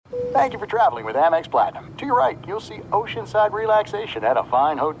Thank you for traveling with Amex Platinum. To your right, you'll see oceanside relaxation at a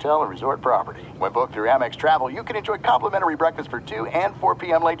fine hotel and resort property. When booked through Amex Travel, you can enjoy complimentary breakfast for 2 and 4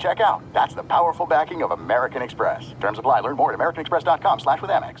 p.m. late checkout. That's the powerful backing of American Express. Terms apply. Learn more at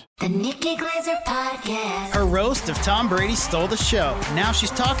americanexpress.com/withAmex. The Nikki Glaser Podcast. Her roast of Tom Brady stole the show. Now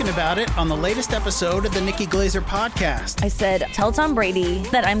she's talking about it on the latest episode of the Nikki Glaser Podcast. I said, tell Tom Brady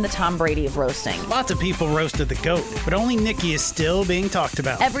that I'm the Tom Brady of roasting. Lots of people roasted the GOAT, but only Nikki is still being talked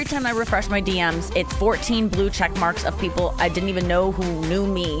about. Every time I refresh my DMs, it's 14 blue check marks of people I didn't even know who knew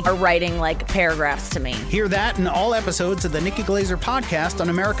me are writing like paragraphs to me. Hear that in all episodes of the Nikki Glaser Podcast on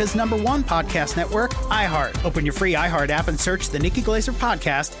America's #1 podcast network, iHeart. Open your free iHeart app and search the Nikki Glaser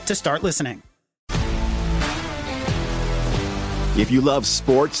Podcast to start listening. If you love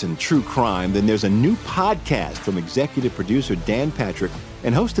sports and true crime, then there's a new podcast from executive producer Dan Patrick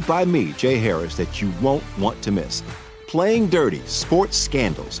and hosted by me, Jay Harris, that you won't want to miss. Playing Dirty: Sports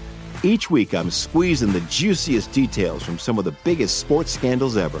Scandals. Each week, I'm squeezing the juiciest details from some of the biggest sports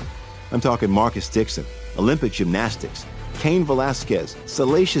scandals ever. I'm talking Marcus Dixon, Olympic gymnastics, Cain Velasquez,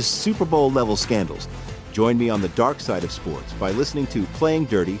 salacious Super Bowl-level scandals. Join me on the dark side of sports by listening to Playing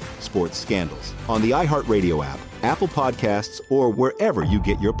Dirty: Sports Scandals on the iHeartRadio app, Apple Podcasts, or wherever you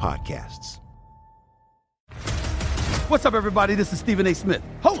get your podcasts. What's up, everybody? This is Stephen A. Smith,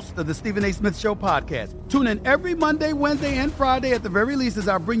 host of the Stephen A. Smith Show podcast. Tune in every Monday, Wednesday, and Friday at the very least as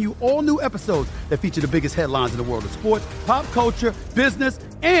I bring you all new episodes that feature the biggest headlines in the world of sports, pop culture, business,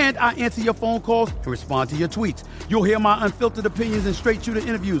 and I answer your phone calls and respond to your tweets. You'll hear my unfiltered opinions and straight-shooter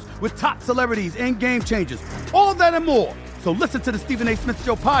interviews with top celebrities and game changers. All of that and more. So listen to the Stephen A. Smith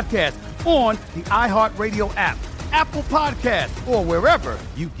Show podcast on the iHeartRadio app, Apple Podcasts, or wherever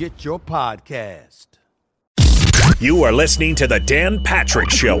you get your podcast. You are listening to the Dan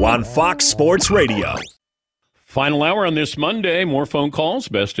Patrick Show on Fox Sports Radio. Final hour on this Monday. More phone calls,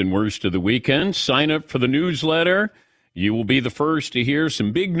 best and worst of the weekend. Sign up for the newsletter. You will be the first to hear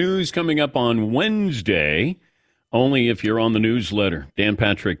some big news coming up on Wednesday, only if you're on the newsletter,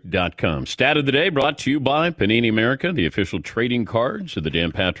 danpatrick.com. Stat of the day brought to you by Panini America, the official trading cards of the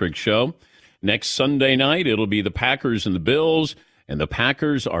Dan Patrick Show. Next Sunday night, it'll be the Packers and the Bills. And the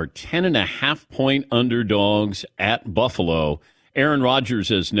Packers are 10.5-point underdogs at Buffalo. Aaron Rodgers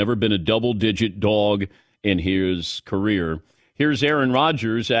has never been a double-digit dog in his career. Here's Aaron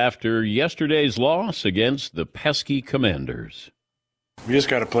Rodgers after yesterday's loss against the pesky Commanders. We just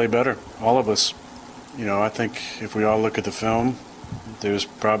got to play better, all of us. You know, I think if we all look at the film, there's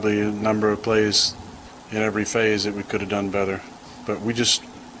probably a number of plays in every phase that we could have done better. But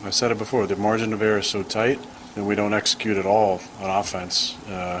I said it before, the margin of error is so tight, and we don't execute at all on offense.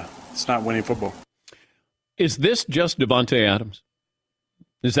 It's not winning football. Is this just Davante Adams?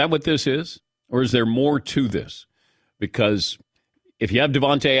 Is that what this is? Or is there more to this? Because if you have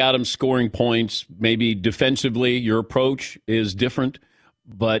Davante Adams scoring points, maybe defensively your approach is different,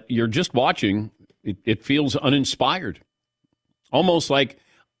 but you're just watching, it feels uninspired. Almost like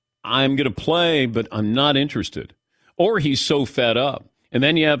I'm going to play, but I'm not interested. Or he's so fed up. And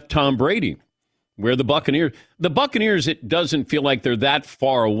then you have Tom Brady. Where the Buccaneers, it doesn't feel like they're that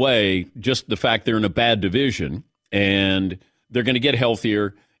far away, just the fact they're in a bad division, and they're going to get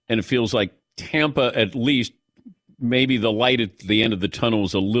healthier, and it feels like Tampa, at least, maybe the light at the end of the tunnel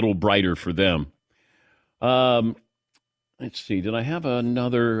is a little brighter for them. Let's see, did I have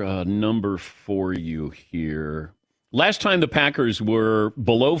another number for you here? Last time the Packers were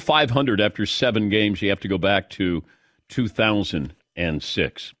below 500 after 7 games, you have to go back to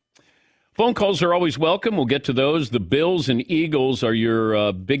 2006. Phone calls are always welcome. We'll get to those. The Bills and Eagles are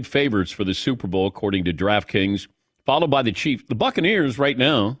your big favorites for the Super Bowl, according to DraftKings, followed by the Chiefs. The Buccaneers right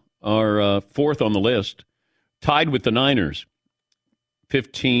now are fourth on the list, tied with the Niners,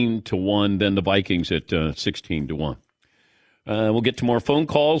 15-1, then the Vikings at 16-1. We'll get to more phone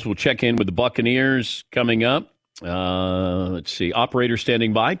calls. We'll check in with the Buccaneers coming up. Let's see. Operator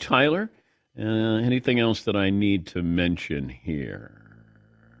standing by. Tyler, anything else that I need to mention here?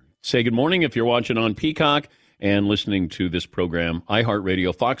 Say good morning if you're watching on Peacock and listening to this program,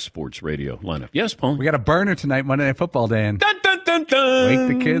 iHeartRadio, Fox Sports Radio lineup. Yes, Paul? We got a burner tonight, Monday Night Football, Dan. Dun, dun, dun, dun.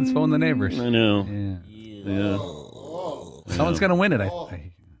 Wake the kids, phone the neighbors. I know. Yeah. Someone's going to win it, I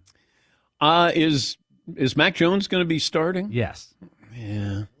think. Is Mac Jones going to be starting? Yes.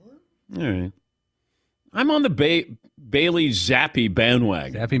 Yeah. All right. I'm on the Bailey Zappi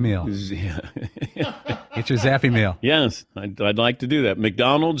bandwagon. Zappy meal. Yeah. Get your Zappy meal. Yes, I'd like to do that.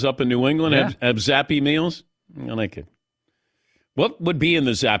 McDonald's up in New England have Zappy meals. I like it. What would be in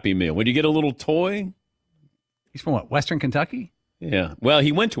the Zappy meal? Would you get a little toy? He's from what, Western Kentucky? Yeah. Well,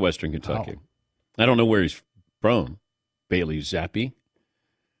 he went to Western Kentucky. I don't know where he's from. Bailey Zappi.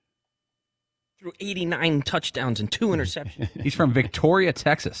 threw 89 touchdowns and 2 interceptions. He's from Victoria,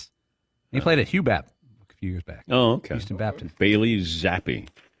 Texas. He played at Hubap a few years back. Oh, okay. Houston Baptist. Bailey Zappi,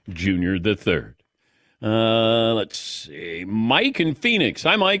 Jr. the third. Let's see. Mike in Phoenix.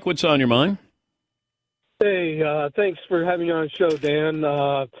 Hi, Mike. What's on your mind? Hey, thanks for having me on the show, Dan.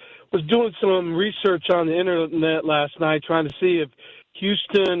 Was doing some research on the internet last night trying to see if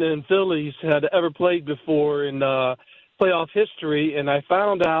Houston and Phillies had ever played before in playoff history, and I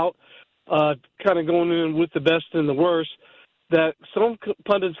found out, kind of going in with the best and the worst, that some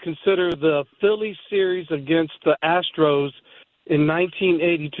pundits consider the Phillies series against the Astros in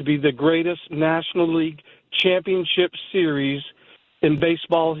 1980 to be the greatest National League championship series in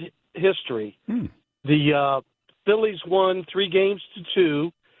baseball history. The Phillies won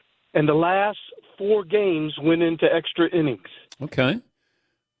 3-2, and the last 4 games went into extra innings. Okay.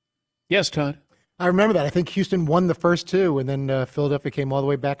 Yes, Todd. I remember that. I think Houston won the first 2, and then Philadelphia came all the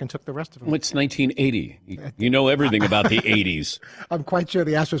way back and took the rest of them. It's 1980. You know everything about the 80s. I'm quite sure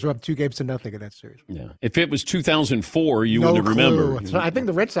the Astros were up 2-0 in that series. Yeah. If it was 2004, you No wouldn't clue. remember. So I think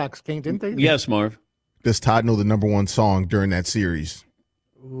the Red Sox came, didn't they? Yes, Marv. Does Todd know the number 1 song during that series?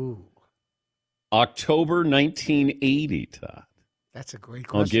 Ooh, October 1980, Todd. that's a great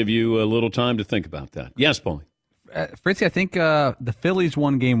question. I'll give you a little time to think about that. Yes, Paulie. Fritzy, I think the Phillies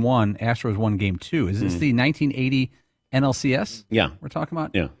won Game 1, Astros won Game 2. Is this the 1980 NLCS? Yeah. We're talking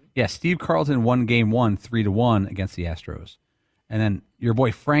about? Yeah. Yeah, Steve Carlton won Game 1 3-1 against the Astros. And then your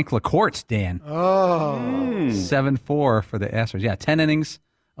boy Frank LaCourte, Dan. 7-4 for the Astros. Yeah, 10 innings.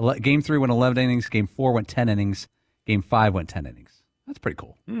 Game 3 went 11 innings. Game 4 went 10 innings. Game 5 went 10 innings. That's pretty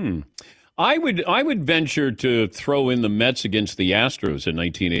cool. I would venture to throw in the Mets against the Astros in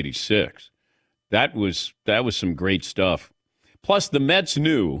 1986. That was some great stuff. Plus, the Mets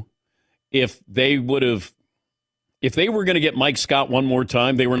knew if they were going to get Mike Scott one more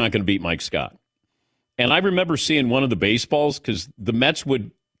time, they were not going to beat Mike Scott. And I remember seeing one of the baseballs because the Mets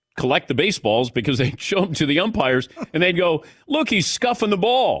would collect the baseballs because they'd show them to the umpires and they'd go, "Look, he's scuffing the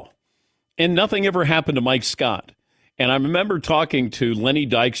ball," and nothing ever happened to Mike Scott. And I remember talking to Lenny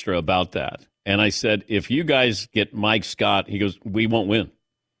Dykstra about that, and I said, "If you guys get Mike Scott," he goes, "we won't win."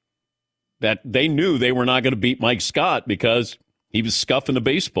 That they knew they were not going to beat Mike Scott because he was scuffing the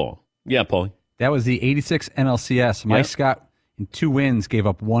baseball. Yeah, Paulie. That was the 86 NLCS. Mike Scott, in 2 wins, gave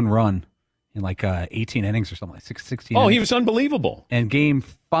up 1 run in 18 innings or something, like 16 innings. He was unbelievable. And Game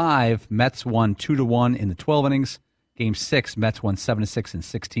 5, Mets won 2-1 in the 12 innings. Game 6, Mets won 7-6 in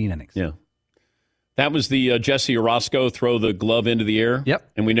 16 innings. Yeah. That was the Jesse Orozco throw the glove into the air. Yep.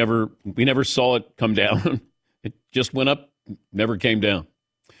 And we never saw it come down. It just went up, never came down.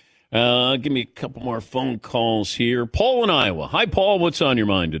 Give me a couple more phone calls here. Paul in Iowa. Hi, Paul. What's on your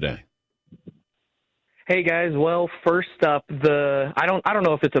mind today? Hey guys, well, first up, I don't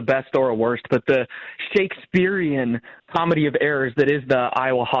know if it's a best or a worst, but the Shakespearean comedy of errors that is the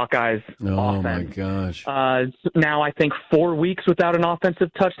Iowa Hawkeyes offense. Oh my gosh! Now I think 4 weeks without an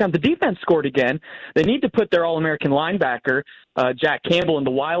offensive touchdown. The defense scored again. They need to put their All-American linebacker Jack Campbell in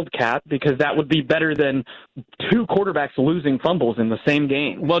the Wildcat because that would be better than 2 quarterbacks losing fumbles in the same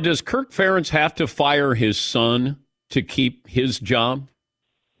game. Well, does Kirk Ferentz have to fire his son to keep his job?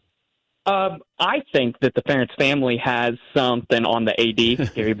 I think that the Ferentz family has something on the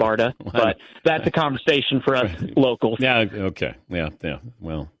AD, Gary Barta, but that's a conversation for us locals. Yeah, okay. Yeah.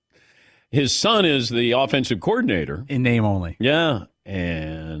 Well, his son is the offensive coordinator. In name only. Yeah,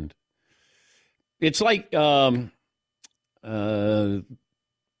 and it's like Byron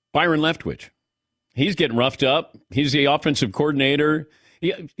Leftwich. He's getting roughed up. He's the offensive coordinator.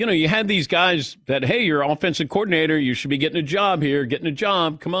 You had these guys that, hey, you're offensive coordinator. You should be getting a job here, getting a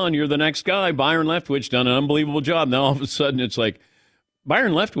job. Come on, you're the next guy. Byron Leftwich done an unbelievable job. Now, all of a sudden, it's like,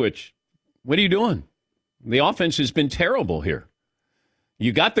 Byron Leftwich, what are you doing? The offense has been terrible here.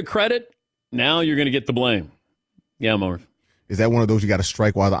 You got the credit. Now you're going to get the blame. Yeah, Marv. Is that one of those you got to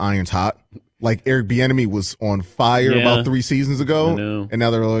strike while the iron's hot? Like Eric Bieniemy was on fire about 3 seasons ago, I know. And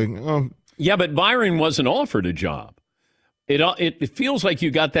now they're like, oh. Yeah, but Byron wasn't offered a job. It feels like you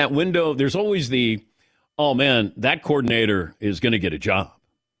got that window. There's always oh, man, that coordinator is going to get a job.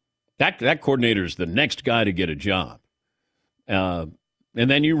 That coordinator is the next guy to get a job. And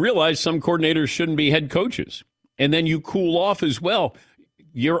then you realize some coordinators shouldn't be head coaches. And then you cool off as well.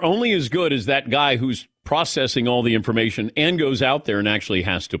 You're only as good as that guy who's processing all the information and goes out there and actually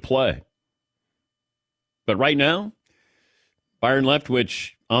has to play. But right now, Byron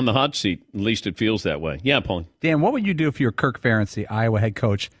Leftwich on the hot seat. At least it feels that way. Yeah, Paul. Dan, what would you do if you were Kirk Ferentz, the Iowa head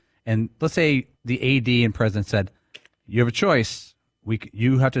coach, and let's say the AD and president said, you have a choice.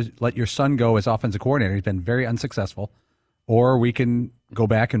 You have to let your son go as offensive coordinator. He's been very unsuccessful. Or we can go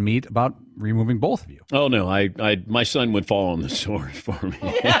back and meet about removing both of you. Oh no, my son would fall on the sword for me.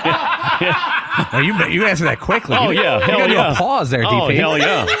 No, you answer that quickly. Oh yeah, you hell gotta yeah. Do a pause there, DP. Oh hell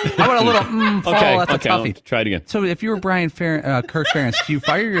yeah. How about a little fall? Okay, That's a okay, toughie. I'll try it again. So if you were Kirk Ferentz, do you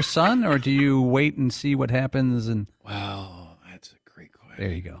fire your son or do you wait and see what happens? And wow, that's a great question.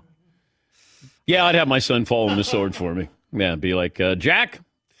 There you go. Yeah, I'd have my son fall on the sword for me. Yeah, be like, Jack, it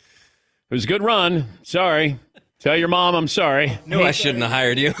was a good run. Sorry. Tell your mom I'm sorry. No, I shouldn't have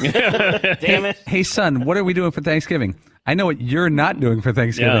hired you. Damn it. Hey, son, what are we doing for Thanksgiving? I know what you're not doing for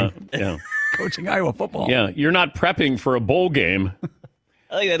Thanksgiving. Yeah. Coaching Iowa football. Yeah, you're not prepping for a bowl game.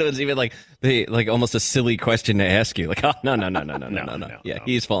 I think that was even like almost a silly question to ask you. Like, oh, no. Yeah,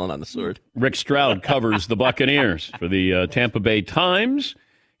 he's falling on the sword. Rick Stroud covers the Buccaneers for the Tampa Bay Times.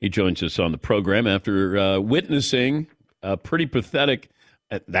 He joins us on the program after witnessing a pretty pathetic.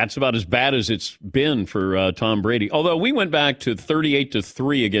 That's about as bad as it's been for Tom Brady. Although we went back to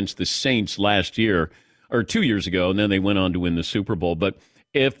 38-3 against the Saints last year, or 2 years ago, and then they went on to win the Super Bowl. But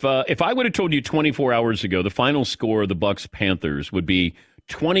if I would have told you 24 hours ago the final score of the Bucs Panthers would be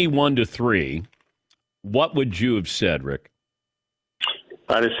 21-3, what would you have said, Rick?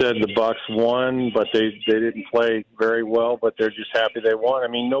 I'd have said the Bucs won, but they didn't play very well, but they're just happy they won. I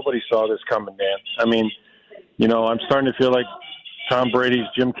mean, nobody saw this coming, Dan. I mean, I'm starting to feel like Tom Brady's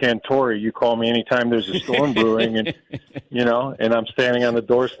Jim Cantore. You call me anytime there's a storm brewing, and and I'm standing on the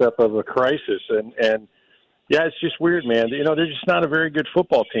doorstep of a crisis. And yeah, it's just weird, man. They're just not a very good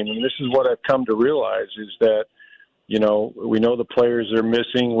football team. And this is what I've come to realize is that, we know the players they're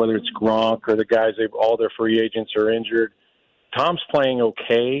missing, whether it's Gronk or the guys, all their free agents are injured. Tom's playing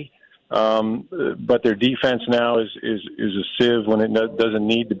okay, but their defense now is a sieve when it doesn't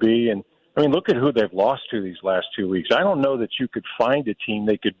need to be. And I mean, look at who they've lost to these last 2 weeks. I don't know that you could find a team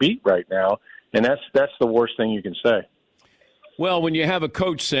they could beat right now, and that's the worst thing you can say. Well, when you have a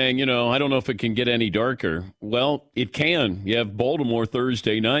coach saying, I don't know if it can get any darker, well, it can. You have Baltimore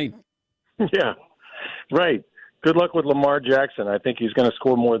Thursday night. Yeah, right. Good luck with Lamar Jackson. I think he's going to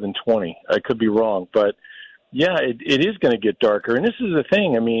score more than 20. I could be wrong, but yeah, it is going to get darker. And this is the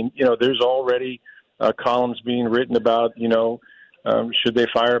thing. I mean, there's already columns being written about, should they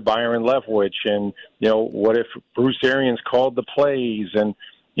fire Byron Leftwich? And, what if Bruce Arians called the plays? And,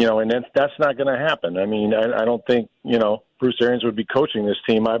 and that's not going to happen. I mean, I don't think, Bruce Arians would be coaching this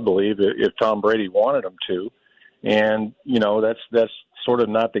team, I believe, if Tom Brady wanted him to. And, that's sort of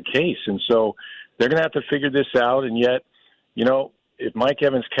not the case. And so they're going to have to figure this out. And yet, if Mike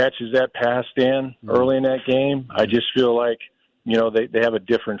Evans catches that pass, Dan, early in that game, I just feel like, they have a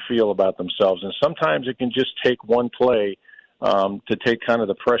different feel about themselves. And sometimes it can just take one play to take kind of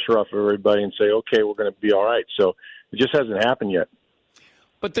the pressure off of everybody and say, okay, we're going to be all right. So it just hasn't happened yet.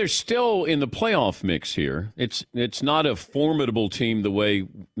 But they're still in the playoff mix here. It's not a formidable team the way,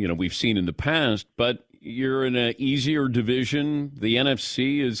 we've seen in the past, but you're in an easier division. The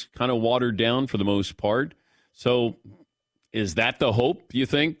NFC is kind of watered down for the most part. So is that the hope, you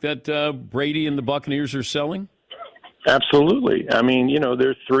think, that Brady and the Buccaneers are selling? Absolutely. I mean,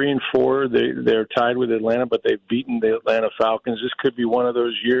 they're 3-4. They're tied with Atlanta, but they've beaten the Atlanta Falcons. This could be one of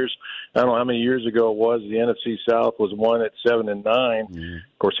those years. I don't know how many years ago it was. The NFC South was won at 7-9. Mm-hmm.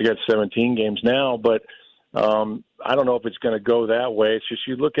 Of course, you got 17 games now, but I don't know if it's going to go that way. It's just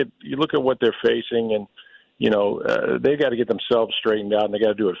you look at what they're facing, and they got to get themselves straightened out, and they got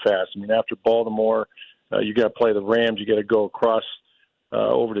to do it fast. I mean, after Baltimore, you got to play the Rams. You got to go across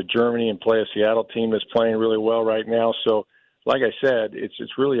over to Germany and play a Seattle team that's playing really well right now. So, like I said, it's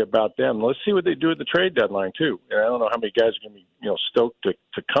really about them. Let's see what they do at the trade deadline too. And I don't know how many guys are going to be stoked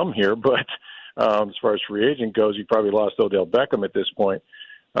to come here, but as far as free agent goes, you probably lost Odell Beckham at this point.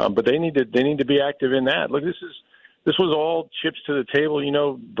 But they need to be active in that. Look, this was all chips to the table.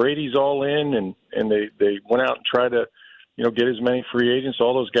 Brady's all in, and they went out and tried to get as many free agents.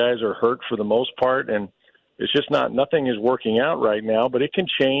 All those guys are hurt for the most part, and it's just nothing is working out right now, but it can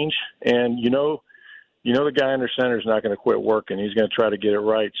change. And, the guy under center is not going to quit working. He's going to try to get it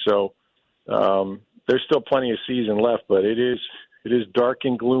right. So there's still plenty of season left, but it is dark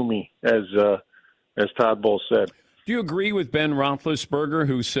and gloomy, as Todd Bowles said. Do you agree with Ben Roethlisberger,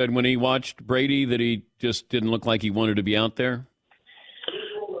 who said when he watched Brady that he just didn't look like he wanted to be out there?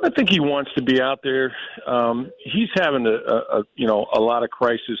 I think he wants to be out there. He's having a lot of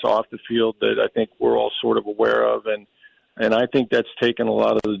crisis off the field that I think we're all sort of aware of, and I think that's taken a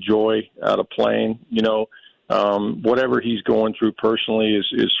lot of the joy out of playing. Whatever he's going through personally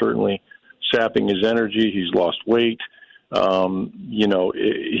is certainly sapping his energy. He's lost weight.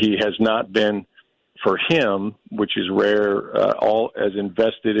 He has not been, for him, which is rare, all as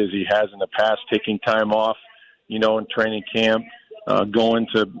invested as he has in the past, taking time off, in training camp. going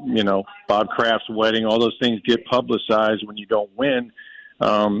to, Bob Kraft's wedding. All those things get publicized when you don't win.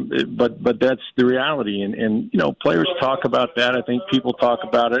 But that's the reality. And players talk about that. I think people talk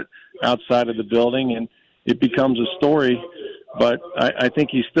about it outside of the building, and it becomes a story. But I think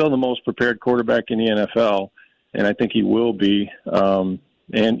he's still the most prepared quarterback in the NFL, and I think he will be. And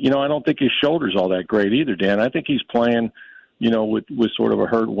I don't think his shoulder's all that great either, Dan. I think he's playing, with sort of a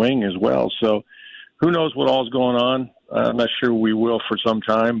hurt wing as well. So who knows what all's going on? I'm not sure we will for some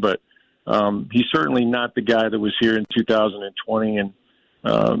time, but he's certainly not the guy that was here in 2020, and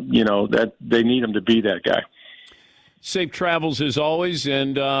that they need him to be that guy. Safe travels as always,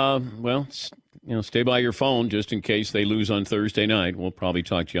 and stay by your phone just in case they lose on Thursday night. We'll probably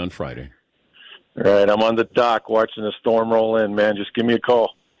talk to you on Friday. All right, I'm on the dock watching the storm roll in, man. Just give me a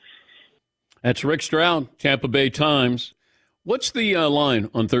call. That's Rick Stroud, Tampa Bay Times. What's the line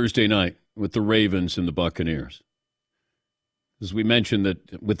on Thursday night with the Ravens and the Buccaneers? As we mentioned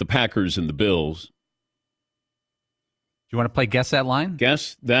that with the Packers and the Bills. Do you want to play Guess That Line?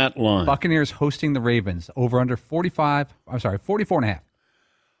 Guess that line. Buccaneers hosting the Ravens. Over under 44.5.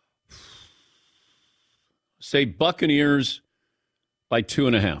 Say Buccaneers by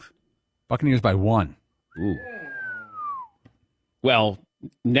 2.5. Buccaneers by 1. Ooh. Well,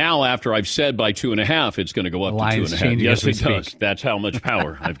 now after I've said by 2.5, it's going to go up to 2.5. Yes, it does. That's how much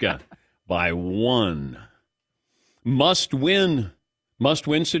power I've got. By 1. Must win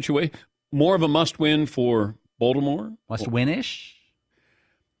situation. More of a must win for Baltimore. Must win-ish.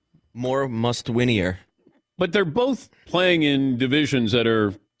 More must winnier. But they're both playing in divisions that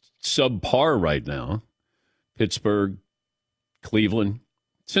are subpar right now. Pittsburgh, Cleveland.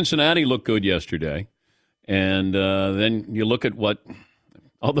 Cincinnati looked good yesterday. And then you look at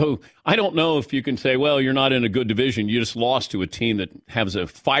although I don't know if you can say, well, you're not in a good division. You just lost to a team that has a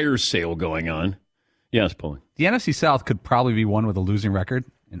fire sale going on. Yes, Paulie. The NFC South could probably be one with a losing record.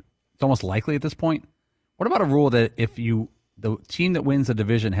 And it's almost likely at this point. What about a rule that if the team that wins the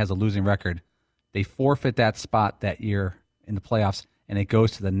division has a losing record, they forfeit that spot that year in the playoffs, and it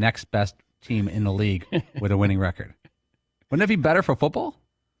goes to the next best team in the league with a winning record? Wouldn't it be better for football?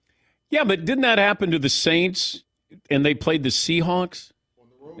 Yeah, but didn't that happen to the Saints, and they played the Seahawks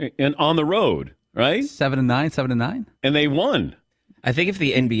on the road, right? 7-9, and they won. I think if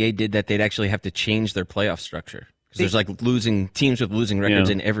the NBA did that, they'd actually have to change their playoff structure. Because there's losing teams with losing records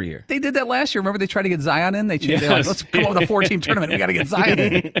in every year. They did that last year. Remember they tried to get Zion in? They're like, let's come up with a 4-team tournament. We got to get Zion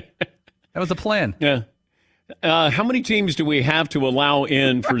in. That was the plan. Yeah. How many teams do we have to allow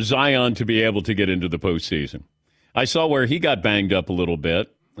in for Zion to be able to get into the postseason? I saw where he got banged up a little bit.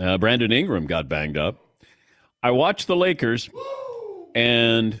 Brandon Ingram got banged up. I watched the Lakers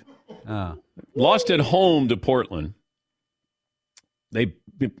and lost at home to Portland. I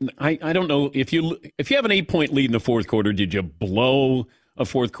don't know if you have an 8-point lead in the fourth quarter, did you blow a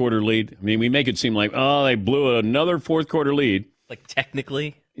fourth quarter lead? I mean, we make it seem like, they blew another fourth quarter lead. Like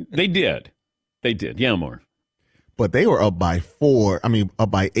technically, they did. Yeah, more. But they were up by 4. I mean,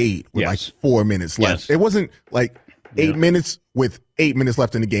 up by 8 with like 4 minutes left. Yes. It wasn't like 8 minutes with 8 minutes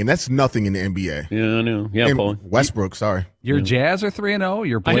left in the game. That's nothing in the NBA. Yeah, I know. Yeah, Paul. Westbrook, sorry. Your Jazz are 3-0.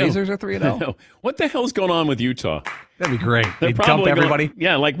 Your Blazers are 3-0. What the hell's going on with Utah? That'd be great. They're They'd dump everybody.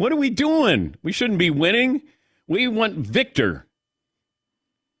 What are we doing? We shouldn't be winning. We want Victor.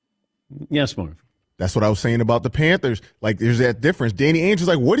 Yes, Marv. That's what I was saying about the Panthers. Like, there's that difference. Danny Ainge was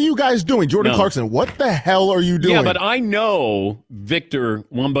like, what are you guys doing? Jordan Clarkson, what the hell are you doing? Yeah, but I know Victor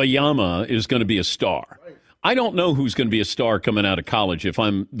Wembanyama is going to be a star. I don't know who's going to be a star coming out of college if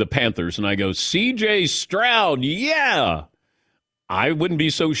I'm the Panthers and I go, C.J. Stroud, yeah. I wouldn't be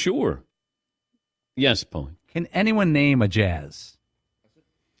so sure. Yes, Paulie. Can anyone name a Jazz?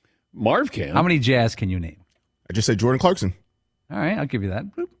 Marv can. How many Jazz can you name? I just said Jordan Clarkson. All right, I'll give you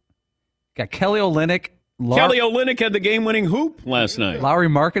that. Boop. Got Kelly Olynyk. Kelly Olynyk had the game-winning hoop last night. Lauri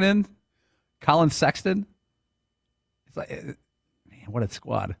Markkanen. Colin Sexton. It's like, man, what a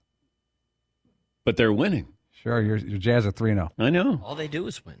squad. But they're winning. Sure, your Jazz are 3-0. I know. All they do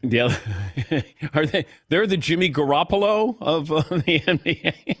is win. Yeah. Are they? They're the Jimmy Garoppolo of the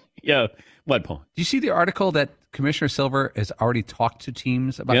NBA. Yeah. What, Paul? Do you see the article that Commissioner Silver has already talked to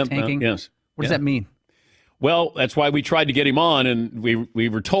teams about tanking? Yes. What does that mean? Well, that's why we tried to get him on, and we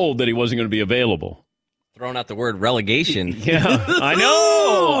were told that he wasn't going to be available. Throwing out the word relegation. Yeah, I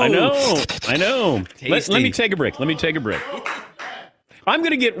know. Let me take a break. I'm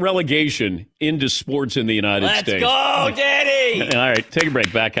going to get relegation into sports in the United States. Let's go, Daddy! All right, take a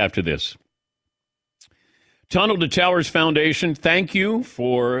break. Back after this. Tunnel to Towers Foundation, thank you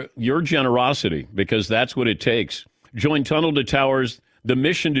for your generosity, because that's what it takes. Join Tunnel to Towers, the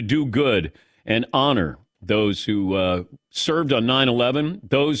mission to do good and honor those who served on 9/11,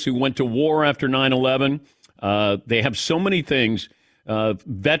 those who went to war after 9/11. They have so many things.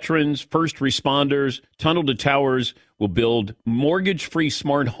 Veterans, first responders, Tunnel to Towers will build mortgage-free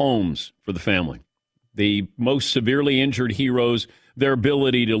smart homes for the family. The most severely injured heroes, their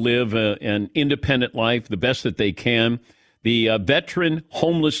ability to live an independent life, the best that they can. The Veteran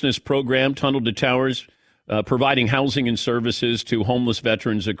Homelessness Program, Tunnel to Towers, providing housing and services to homeless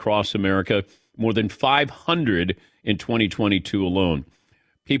veterans across America, more than 500 in 2022 alone.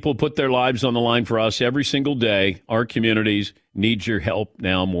 People put their lives on the line for us every single day. Our communities need your help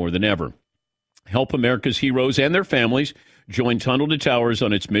now more than ever. Help America's heroes and their families. Join Tunnel to Towers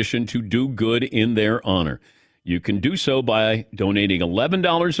on its mission to do good in their honor. You can do so by donating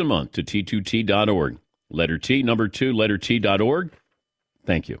 $11 a month to T2T.org. Letter T, number 2, letter T.org.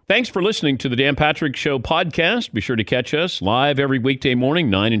 Thank you. Thanks for listening to the Dan Patrick Show podcast. Be sure to catch us live every weekday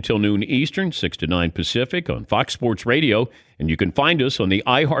morning, 9 until noon Eastern, 6 to 9 Pacific on Fox Sports Radio. And you can find us on the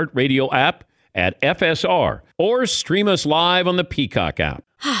iHeartRadio app at FSR or stream us live on the Peacock app.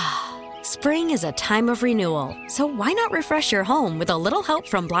 Spring is a time of renewal, so why not refresh your home with a little help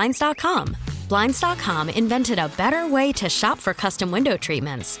from Blinds.com? Blinds.com invented a better way to shop for custom window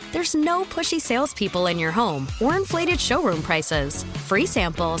treatments. There's no pushy salespeople in your home or inflated showroom prices. Free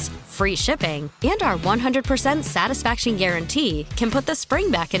samples, free shipping, and our 100% satisfaction guarantee can put the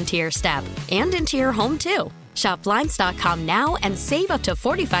spring back into your step and into your home, too. Shop Blinds.com now and save up to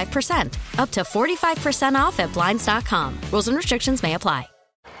 45%. Up to 45% off at Blinds.com. Rules and restrictions may apply.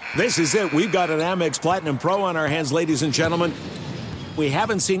 This is it. We've got an Amex Platinum Pro on our hands, ladies and gentlemen. We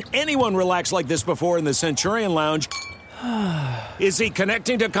haven't seen anyone relax like this before in the Centurion Lounge. Is he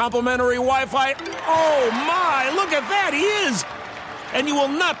connecting to complimentary Wi-Fi? Oh, my! Look at that! He is! And you will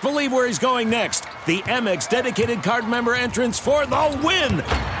not believe where he's going next. The Amex dedicated card member entrance for the win!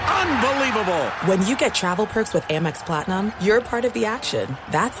 Unbelievable! When you get travel perks with Amex Platinum, you're part of the action.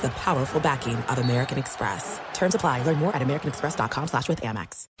 That's the powerful backing of American Express. Terms apply. Learn more at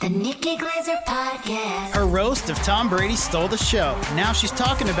americanexpress.com/withAmex. The Nikki Glaser Podcast. Her roast of Tom Brady stole the show. Now she's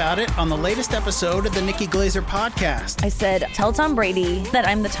talking about it on the latest episode of the Nikki Glaser Podcast. I said, tell Tom Brady that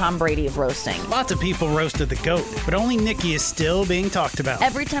I'm the Tom Brady of roasting. Lots of people roasted the GOAT, but only Nikki is still being talked about.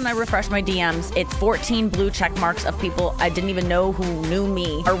 Every time I refresh my DMs, it's 14 blue check marks of people I didn't even know who knew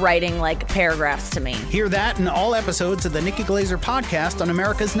me are writing like paragraphs to me. Hear that in all episodes of the Nikki Glaser Podcast on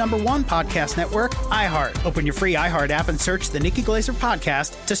America's #1 podcast network, iHeart. Open your free iHeart app and search the Nikki Glaser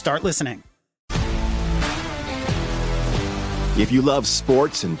Podcast to start listening. If you love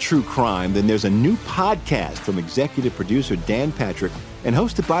sports and true crime, then there's a new podcast from executive producer Dan Patrick and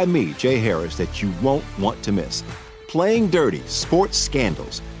hosted by me, Jay Harris, that you won't want to miss. Playing Dirty: Sports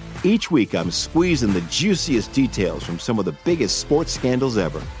Scandals. Each week, I'm squeezing the juiciest details from some of the biggest sports scandals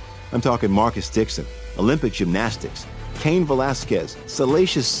ever. I'm talking Marcus Dixon, Olympic gymnastics, Cain Velasquez,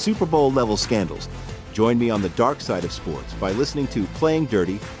 salacious Super Bowl-level scandals. Join me on the dark side of sports by listening to Playing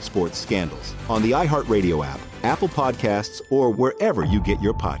Dirty: Sports Scandals on the iHeartRadio app, Apple Podcasts, or wherever you get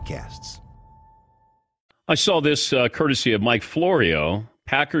your podcasts. I saw this courtesy of Mike Florio.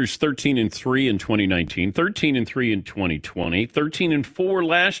 Packers 13-3 in 2019, 13-3 in 2020, 13-4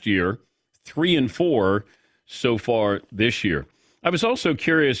 last year, 3-4 so far this year. I was also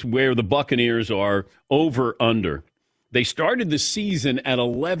curious where the Buccaneers are over under. They started the season at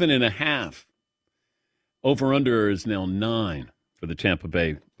 11.5. Over under is now 9 for the Tampa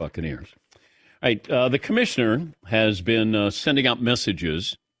Bay Buccaneers. All right, the commissioner has been sending out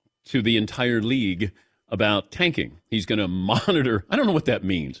messages to the entire league about tanking. He's going to monitor. I don't know what that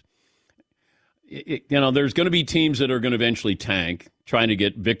means. There's going to be teams that are going to eventually tank, trying to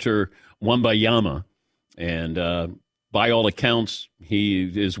get Victor Wembanyama, and by all accounts,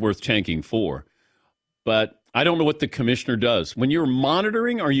 he is worth tanking for. But I don't know what the commissioner does. When you're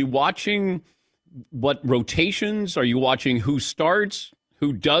monitoring, are you watching what rotations? Are you watching who starts,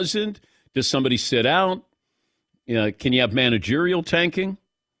 who doesn't? Does somebody sit out? Can you have managerial tanking?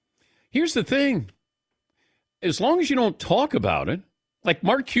 Here's the thing. As long as you don't talk about it, like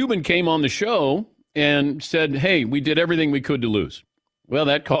Mark Cuban came on the show and said, hey, we did everything we could to lose. Well,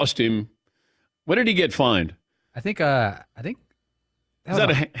 that cost him. What did he get fined? I think. Is that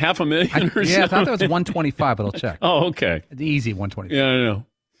 $500,000 or something? Yeah, I thought that was 125, but I'll check. Oh, okay. The easy 125. Yeah, I know.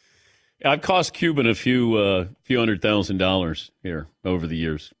 I've cost Cuban a few $100,000 here over the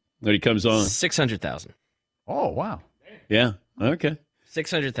years. When he comes on, $600,000. Oh, wow. Yeah. Okay.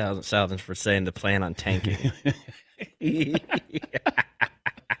 600,000 for saying to plan on tanking.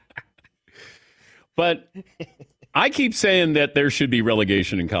 But I keep saying that there should be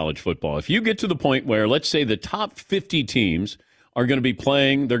relegation in college football. If you get to the point where, let's say, the top 50 teams are going to be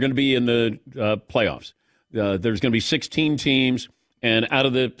playing, they're going to be in the playoffs. There's going to be 16 teams, and out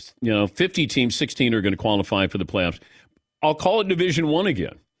of the 50 teams, 16 are going to qualify for the playoffs. I'll call it Division I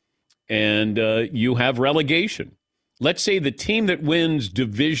again, and you have relegation. Let's say the team that wins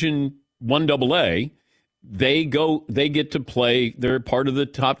Division 1AA, they get to play. They're part of the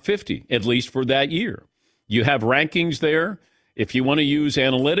top 50, at least for that year. You have rankings there. If you want to use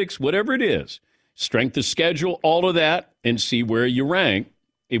analytics, whatever it is, strength of schedule, all of that, and see where you rank,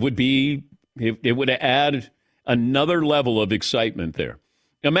 it would add another level of excitement there.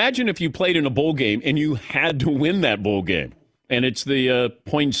 Imagine if you played in a bowl game and you had to win that bowl game, and it's the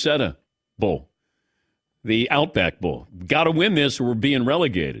Poinsettia Bowl, the Outback Bowl. Got to win this or we're being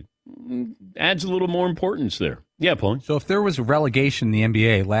relegated. Adds a little more importance there. Yeah, Paul. So if there was relegation in the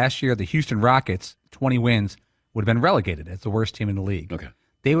NBA, last year the Houston Rockets, 20 wins, would have been relegated as the worst team in the league. Okay.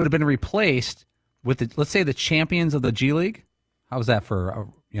 They would have been replaced with, let's say, the champions of the G League. How's that for,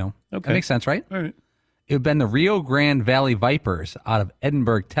 Okay. That makes sense, right? All right. It would have been the Rio Grande Valley Vipers out of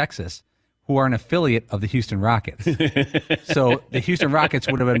Edinburgh, Texas, who are an affiliate of the Houston Rockets. So the Houston Rockets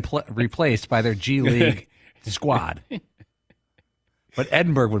would have been replaced by their G League squad. But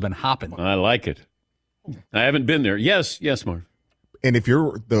Edinburgh would have been hopping. I like it. I haven't been there. Yes, Marv. And if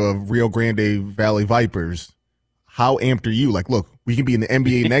you're the Rio Grande Valley Vipers, how amped are you? Like, look, we can be in the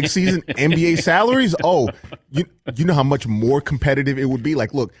NBA next season. NBA salaries? Oh, you know how much more competitive it would be?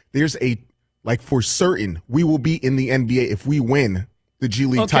 Like, look, for certain, we will be in the NBA if we win the G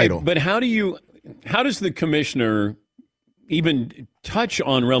League title. But how does the commissioner even touch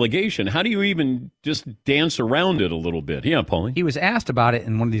on relegation? How do you even just dance around it a little bit? Yeah, Paulie. He was asked about it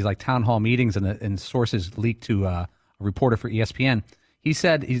in one of these town hall meetings, and sources leaked to a reporter for ESPN. He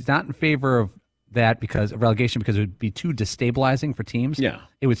said he's not in favor of that because of relegation, because it would be too destabilizing for teams. Yeah.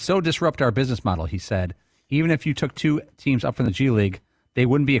 It would so disrupt our business model, he said. Even if you took two teams up from the G League, they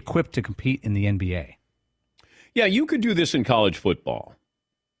wouldn't be equipped to compete in the NBA. Yeah, you could do this in college football.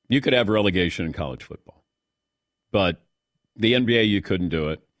 You could have relegation in college football. But the NBA, you couldn't do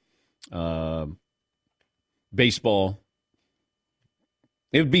it. Baseball.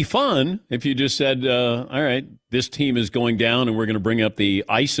 It would be fun if you just said, all right, this team is going down and we're going to bring up the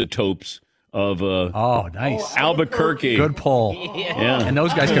isotopes of nice Albuquerque. Good pull. Yeah. And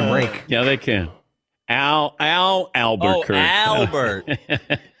those guys can rake. Yeah, they can. Albuquerque. Oh, Albert. It's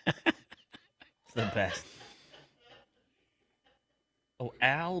the best. Oh,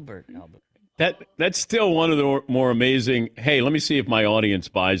 Albert. That's still one of the more amazing. Hey, let me see if my audience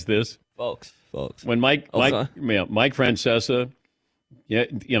buys this. Folks. When Mike Francesa,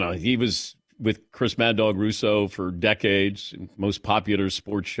 he was with Chris Mad Dog Russo for decades, most popular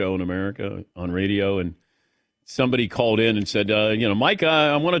sports show in America on radio, and somebody called in and said, Mike,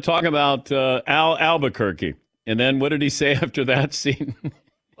 I want to talk about Albuquerque. And then what did he say after that scene?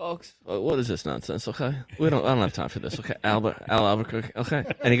 Folks, what is this nonsense? Okay, I don't have time for this. Okay, Albuquerque. Okay,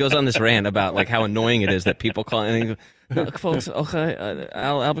 and he goes on this rant about how annoying it is that people call. And he goes, no, folks, okay,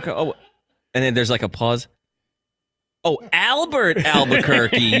 Albuquerque. Oh, and then there's a pause. Oh, Albert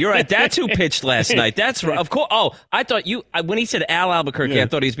Albuquerque. You're right. That's who pitched last night. That's right. Of course. Oh, I thought when he said Al Albuquerque, I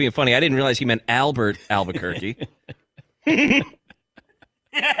thought he was being funny. I didn't realize he meant Albert Albuquerque.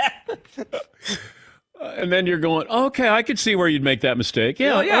 And then you're going, okay, I could see where you'd make that mistake.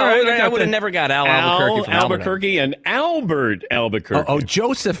 Yeah, all right, I would have never got Al Albuquerque from Albuquerque and Albert Albuquerque. Oh,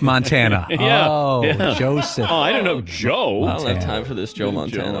 Joseph Montana. Yeah. Oh, yeah. Joseph. Oh, I don't know, Joe. I don't have time for this, Joe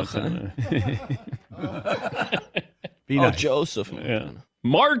Montana. Nice. Joseph. Yeah.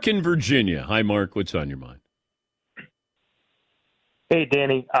 Mark in Virginia. Hi, Mark. What's on your mind? Hey,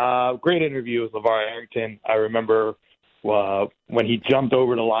 Danny. Great interview with LeVar Arrington. I remember when he jumped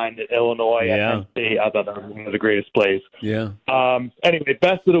over the line at Illinois at Penn State. I thought that was one of the greatest plays. Yeah. Anyway,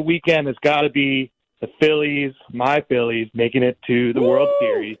 best of the weekend has got to be the Phillies, my Phillies, making it to the World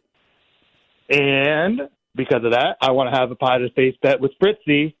Series. And because of that, I want to have a positive face bet with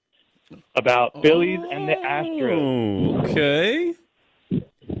Fritzy about Phillies and the Astros. Okay.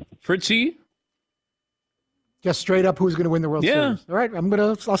 Fritzy? Just straight up, who's going to win the World Series? All right,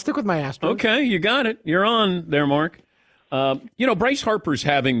 I'll stick with my Astros. Okay, you got it. You're on there, Mark. Bryce Harper's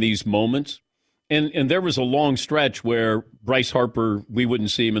having these moments, and there was a long stretch where Bryce Harper, we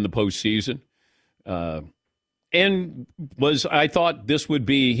wouldn't see him in the postseason. And I thought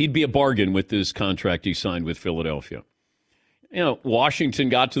he'd be a bargain with this contract he signed with Philadelphia. Washington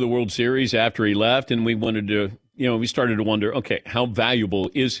got to the World Series after he left, and we started to wonder, okay, how valuable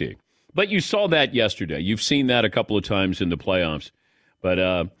is he? But you saw that yesterday. You've seen that a couple of times in the playoffs.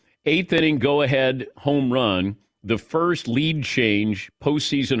 But eighth inning go-ahead home run, the first lead change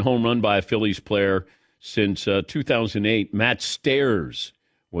postseason home run by a Phillies player since 2008. Matt Stairs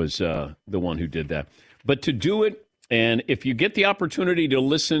was the one who did that. But to do it, and if you get the opportunity to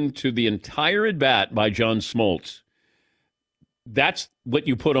listen to the entire at-bat by John Smoltz, that's what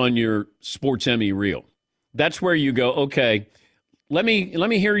you put on your Sports Emmy reel. That's where you go, okay, let me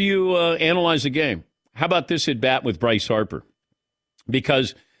hear you analyze the game. How about this at-bat with Bryce Harper?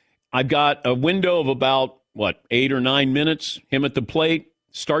 Because I've got a window of about, 8 or 9 minutes, him at the plate,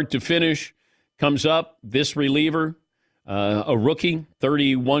 start to finish, comes up, this reliever, a rookie,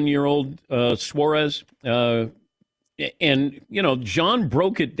 31-year-old Suarez. And, John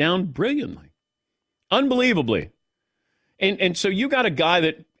broke it down brilliantly, unbelievably. And so you got a guy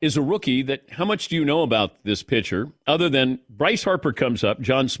that is a rookie that, how much do you know about this pitcher? Other than Bryce Harper comes up,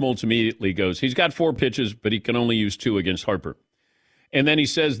 John Smoltz immediately goes, he's got 4 pitches, but he can only use 2 against Harper. And then he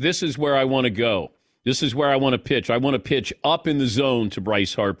says, this is where I want to go. This is where I want to pitch. I want to pitch up in the zone to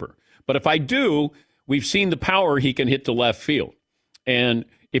Bryce Harper. But if I do, we've seen the power he can hit to left field. And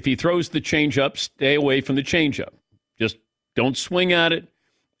if he throws the changeup, stay away from the changeup. Just don't swing at it.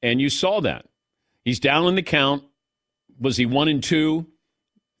 And you saw that. He's down in the count. Was he 1-2?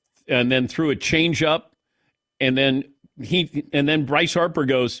 And then threw a changeup. And then Bryce Harper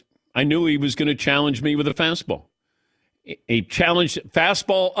goes, I knew he was going to challenge me with a fastball. He challenged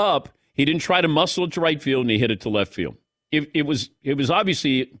fastball up. He didn't try to muscle it to right field, and he hit it to left field. It was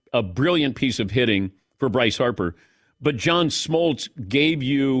obviously a brilliant piece of hitting for Bryce Harper, but John Smoltz gave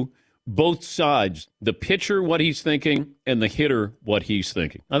you both sides, the pitcher what he's thinking and the hitter what he's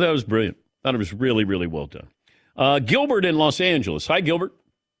thinking. I thought it was brilliant. I thought it was really, really well done. Gilbert in Los Angeles. Hi, Gilbert.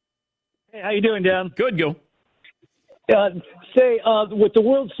 Hey, how you doing, Dan? Good, Gil. With the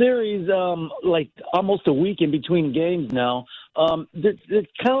World Series, like almost a week in between games now,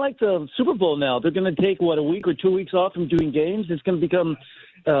 it's kind of like the Super Bowl now. They're going to take, a week or 2 weeks off from doing games? It's going to become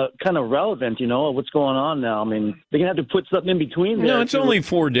kind of relevant, what's going on now. I mean, they're going to have to put something in between there. No, it's only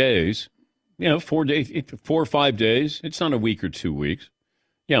 4 days. 4 days, 4 or 5 days. It's not a week or 2 weeks.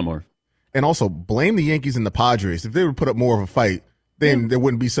 Yeah, Marv. And also, blame the Yankees and the Padres. If they would put up more of a fight, then there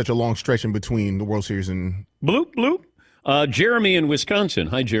wouldn't be such a long stretch in between the World Series and... Bloop, bloop. Jeremy in Wisconsin.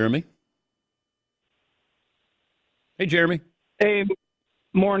 Hi, Jeremy. Hey, Jeremy. Hey,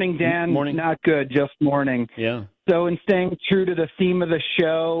 morning, Dan. Morning. Not good, just morning. Yeah. So in staying true to the theme of the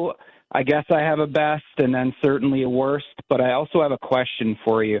show, I guess I have a best and then certainly a worst, but I also have a question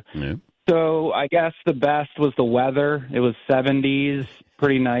for you. Yeah. So I guess the best was the weather. It was 70s,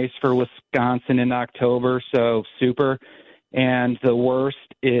 pretty nice for Wisconsin in October, so super. And the worst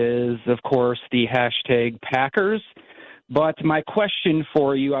is, of course, the hashtag Packers. But my question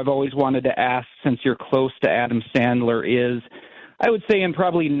for you, I've always wanted to ask, since you're close to Adam Sandler, is I would say in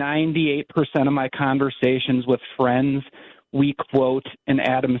probably 98% of my conversations with friends, we quote an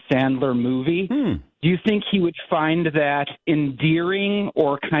Adam Sandler movie. Do you think he would find that endearing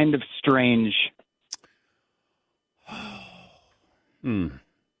or kind of strange?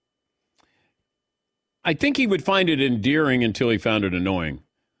 I think he would find it endearing until he found it annoying.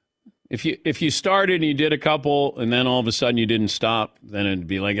 If you started and you did a couple and then all of a sudden you didn't stop, then it'd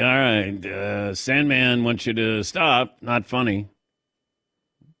be like, all right, Sandman wants you to stop. Not funny.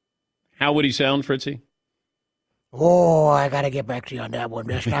 How would he sound, Fritzy? Oh, I got to get back to you on that one.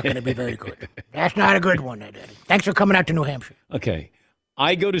 That's not going to be very good. That's not a good one, Daddy. Thanks for coming out to New Hampshire. Okay.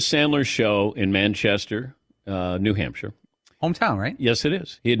 I go to Sandler's show in Manchester, New Hampshire. Hometown, right? Yes, it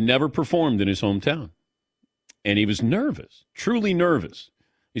is. He had never performed in his hometown. And he was nervous, truly nervous.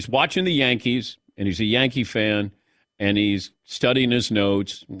 He's watching the Yankees, and he's a Yankee fan, and he's studying his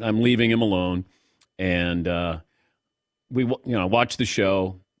notes. I'm leaving him alone. And we watch the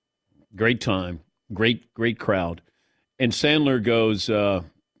show. Great time. Great crowd. And Sandler goes, I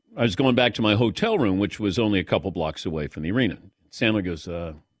was going back to my hotel room, which was only a couple blocks away from the arena. Sandler goes,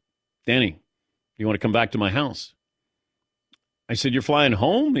 Danny, you want to come back to my house? I said, you're flying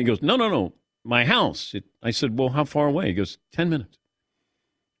home? He goes, no, my house. I said, well, how far away? He goes, 10 minutes.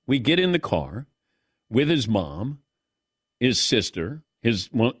 We get in the car with his mom, his sister,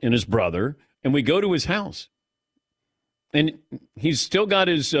 and his brother, and we go to his house. And he's still got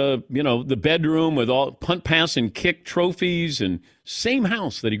his, the bedroom with all punt, pass, and kick trophies, and same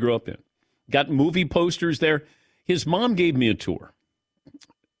house that he grew up in. Got movie posters there. His mom gave me a tour.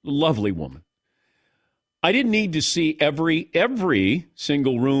 Lovely woman. I didn't need to see every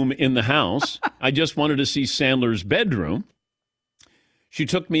single room in the house. I just wanted to see Sandler's bedroom. She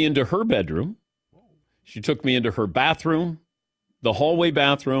took me into her bedroom. She took me into her bathroom, the hallway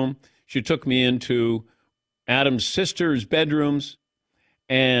bathroom. She took me into Adam's sister's bedrooms,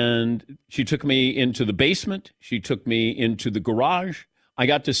 and she took me into the basement. She took me into the garage. I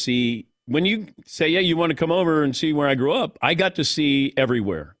got to see, when you say, yeah, you want to come over and see where I grew up, I got to see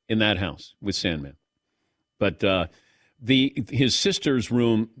everywhere in that house with Sandman. But his sister's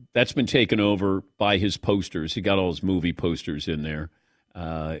room, that's been taken over by his posters. He got all his movie posters in there.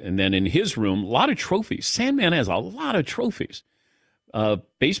 And then in his room, a lot of trophies. Sandman has a lot of trophies.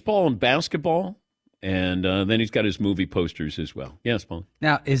 Baseball and basketball. And then he's got his movie posters as well. Yes, Paul.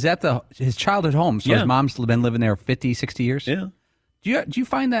 Now, is that his childhood home? So his mom's been living there 50, 60 years? Yeah. Do you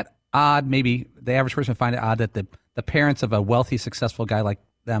find that odd? Maybe the average person would find it odd that the parents of a wealthy, successful guy like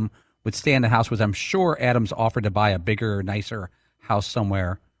them would stay in the house, which I'm sure Adams offered to buy a bigger, nicer house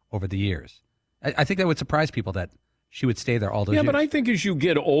somewhere over the years. I think that would surprise people that she would stay there all those years. Yeah, but I think as you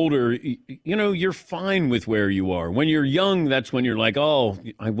get older, you're fine with where you are. When you're young, that's when you're like, oh,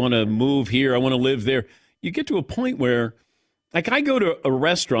 I want to move here. I want to live there. You get to a point where, like, I go to a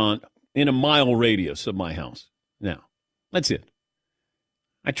restaurant in a mile radius of my house. Now, that's it.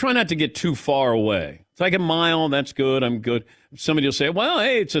 I try not to get too far away. It's like a mile. That's good. I'm good. Somebody will say, well,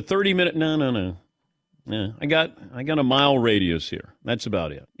 hey, it's a 30-minute. No. Yeah, I got a mile radius here. That's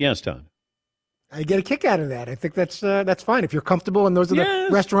about it. Yes, Todd. I get a kick out of that. I think that's fine. If you're comfortable and those are the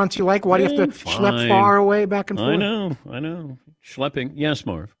restaurants you like, why do you have to schlep far away back and forth? I know. Schlepping. Yes,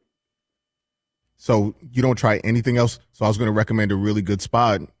 Marv. So you don't try anything else? So I was going to recommend a really good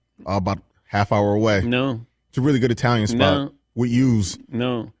spot about half hour away. No. It's a really good Italian spot. We use.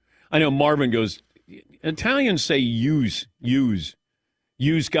 No. I know Marvin goes, Italians say use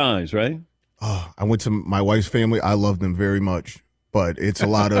guys, right? Oh, I went to my wife's family. I love them very much. But it's a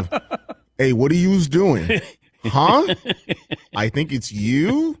lot of... Hey, what are you doing? Huh? I think it's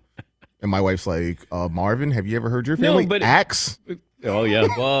you. And my wife's like, Marvin, have you ever heard your family axe? Oh, yeah.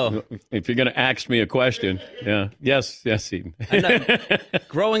 Whoa. If you're going to ask me a question, yeah. Yes, Eden.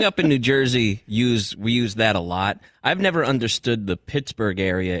 Growing up in New Jersey, we use that a lot. I've never understood the Pittsburgh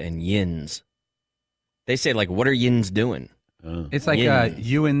area and yins. They say, like, what are yins doing? It's like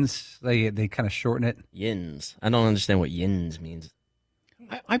Ewins. They kind of shorten it. Yins. I don't understand what yins means.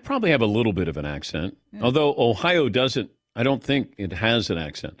 I probably have a little bit of an accent, although Ohio doesn't. I don't think it has an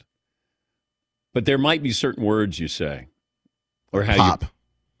accent. But there might be certain words you say. Or how Pop.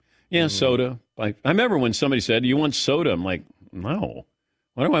 Soda. I remember when somebody said, you want soda? I'm like, no.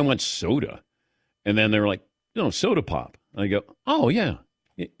 Why do I want soda? And then they were like, no, soda pop. I go, oh, yeah.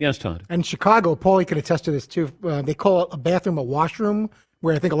 Yes, Todd. And Chicago, Paulie can attest to this, too. They call a bathroom a washroom,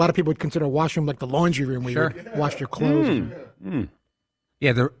 where I think a lot of people would consider a washroom like the laundry room where you would wash your clothes.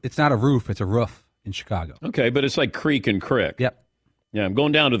 Yeah, it's not a roof, it's a roof in Chicago. Okay, but it's like creek and crick. Yep. Yeah, I'm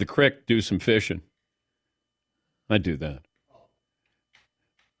going down to the crick, do some fishing. I do that.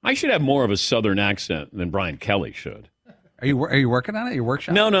 I should have more of a Southern accent than Brian Kelly should. Are you working on it? Your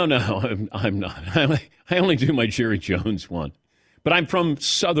workshop? No. I'm not. I only do my Jerry Jones one. But I'm from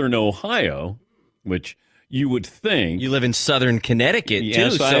Southern Ohio, which you would think. You live in Southern Connecticut,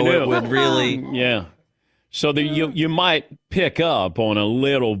 yes, too, so it would really... Yeah. So you might pick up on a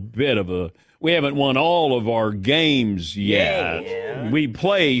little bit of a... We haven't won all of our games yet. Yeah. We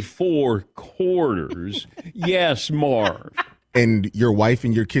play 4 quarters. Yes, Marv. And your wife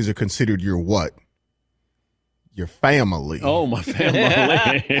and your kids are considered your what? Your family. Oh, my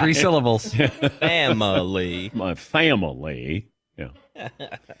family. 3 syllables. Family. My family. Yeah.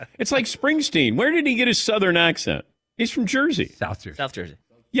 It's like Springsteen. Where did he get his Southern accent? He's from Jersey. South Jersey.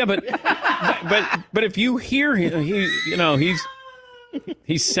 Yeah, but if you hear him,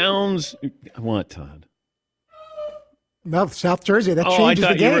 he sounds what, Todd? No, South Jersey. That changes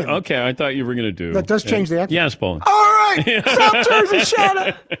the game. I thought you were going to do. That does change the accent. Yes, Paul. All right, South Jersey, shout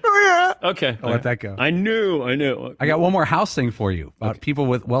out. Oh, yeah. Okay, I'll let that go. I knew. I got one more house thing for you about people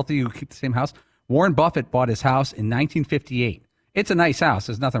with wealthy who keep the same house. Warren Buffett bought his house in 1958. It's a nice house.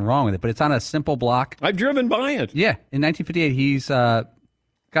 There's nothing wrong with it, but it's on a simple block. I've driven by it. Yeah, in 1958, he's got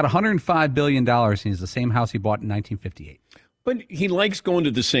 $105 billion. And he's the same house he bought in 1958. But he likes going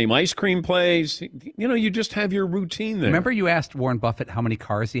to the same ice cream place. You just have your routine there. Remember you asked Warren Buffett how many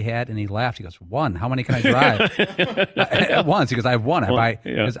cars he had, and he laughed. He goes, 1. How many can I drive? Once. He goes, I have 1.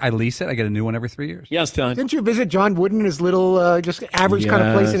 I lease it. I get a new one every 3 years. Yes, Tom. Didn't you visit John Wooden in his little, just average kind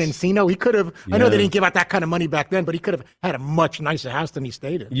of place in Encino? He could have, I know they didn't give out that kind of money back then, but he could have had a much nicer house than he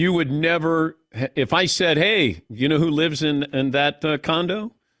stayed in. You would never, if I said, hey, you know who lives in that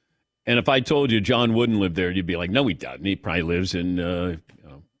condo? And if I told you John Wooden lived there, you'd be like, no, he doesn't. He probably lives in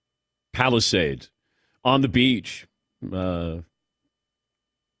Palisades on the beach. But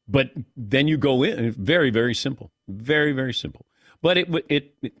then you go in. Very, very simple. Very, very simple. But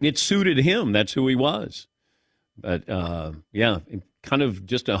it suited him. That's who he was. But, kind of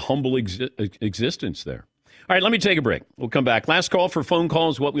just a humble existence there. All right, let me take a break. We'll come back. Last call for phone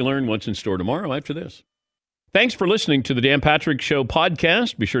calls, what we learned, what's in store tomorrow after this. Thanks for listening to the Dan Patrick Show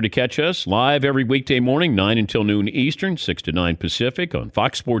podcast. Be sure to catch us live every weekday morning, 9 until noon Eastern, 6 to 9 Pacific on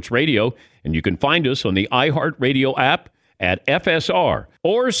Fox Sports Radio. And you can find us on the iHeartRadio app at FSR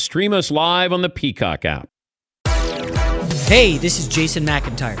or stream us live on the Peacock app. Hey, this is Jason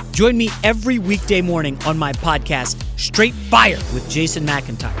McIntyre. Join me every weekday morning on my podcast, Straight Fire with Jason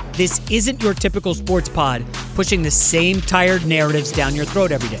McIntyre. This isn't your typical sports pod pushing the same tired narratives down your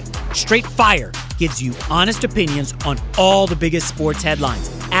throat every day. Straight Fire gives you honest opinions on all the biggest sports headlines,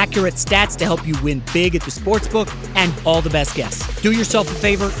 accurate stats to help you win big at the sportsbook, and all the best guests. Do yourself a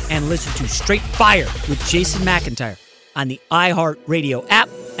favor and listen to Straight Fire with Jason McIntyre on the iHeartRadio app,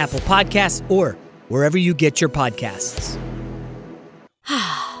 Apple Podcasts, or wherever you get your podcasts.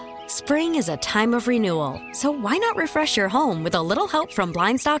 Spring is a time of renewal, so why not refresh your home with a little help from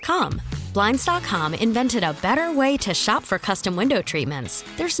Blinds.com? Blinds.com invented a better way to shop for custom window treatments.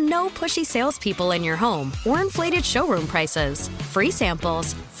 There's no pushy salespeople in your home or inflated showroom prices. Free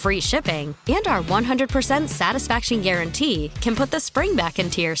samples, free shipping, and our 100% satisfaction guarantee can put the spring back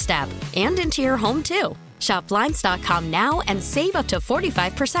into your step and into your home, too. Shop Blinds.com now and save up to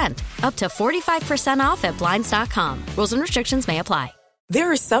 45%. Up to 45% off at Blinds.com. Rules and restrictions may apply.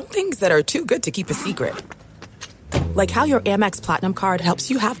 There are some things that are too good to keep a secret. Like how your Amex Platinum card helps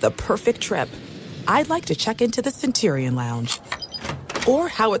you have the perfect trip. I'd like to check into the Centurion Lounge. Or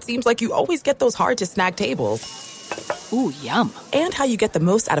how it seems like you always get those hard-to-snag tables. Ooh, yum. And how you get the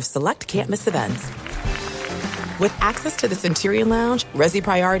most out of select can't-miss events. With access to the Centurion Lounge, Resi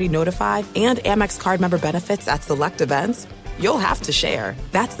Priority Notified, and Amex card member benefits at select events, you'll have to share.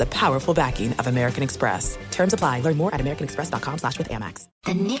 That's the powerful backing of American Express. Terms apply. Learn more at americanexpress.com/withAmex.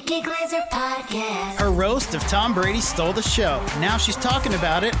 The Nikki Glaser Podcast. Her roast of Tom Brady stole the show. Now she's talking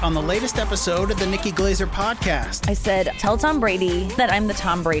about it on the latest episode of the Nikki Glaser Podcast. I said, tell Tom Brady that I'm the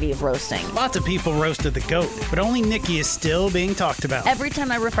Tom Brady of roasting. Lots of people roasted the GOAT, but only Nikki is still being talked about. Every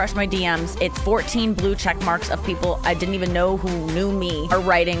time I refresh my DMs, it's 14 blue check marks of people I didn't even know who knew me are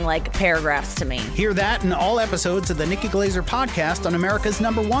writing like paragraphs to me. Hear that in all episodes of the Nikki Glaser Podcast on America's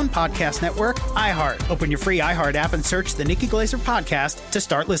 #1 podcast network, iHeart. Open your free iHeart app and search the Nikki Glaser Podcast to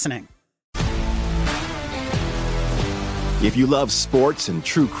start listening. If you love sports and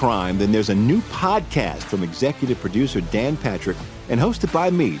true crime, then there's a new podcast from executive producer Dan Patrick and hosted by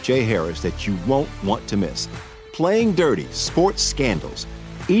me, Jay Harris, that you won't want to miss. Playing Dirty: Sports Scandals.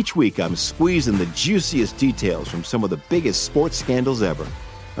 Each week, I'm squeezing the juiciest details from some of the biggest sports scandals ever.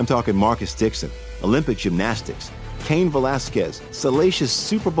 I'm talking Marcus Dixon, Olympic gymnastics, Cain Velasquez, salacious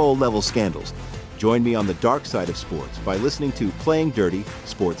Super Bowl-level scandals. Join me on the dark side of sports by listening to Playing Dirty: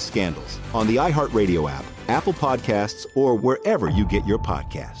 Sports Scandals on the iHeartRadio app, Apple Podcasts, or wherever you get your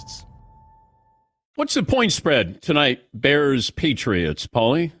podcasts. What's the point spread tonight? Bears, Patriots,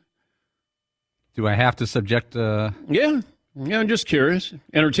 Paulie? Do I have to subject... Yeah, I'm just curious.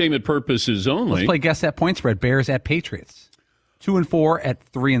 Entertainment purposes only. Let's play guess that point spread. Bears at Patriots. 2-4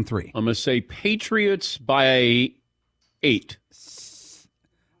 at 3-3. I'm going to say Patriots by 8.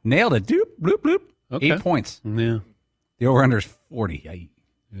 Nailed it. Doop, bloop, bloop. Okay. 8 points. Yeah. The over-under is 40.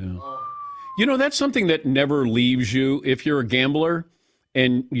 Yeah. You know, that's something that never leaves you. If you're a gambler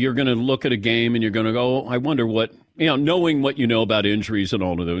and you're going to look at a game and you're going to go, I wonder what, knowing what you know about injuries and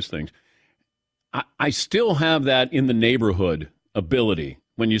all of those things, I still have that in the neighborhood ability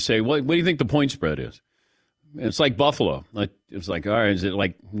when you say, what do you think the point spread is? It's like Buffalo. It's like, all right, is it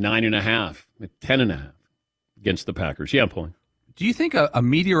like 9.5, 10.5 against the Packers? Yeah, I'm pulling. Do you think a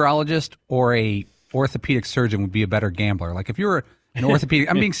meteorologist or a orthopedic surgeon would be a better gambler? Like if you're an orthopedic,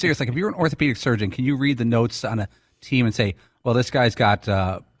 I'm being serious. Like if you're an orthopedic surgeon, can you read the notes on a team and say, well, this guy's got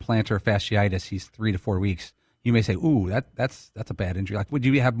plantar fasciitis. He's 3 to 4 weeks. You may say, ooh, that's a bad injury. Like, would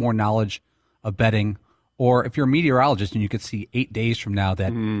you have more knowledge of betting? Or if you're a meteorologist and you could see 8 days from now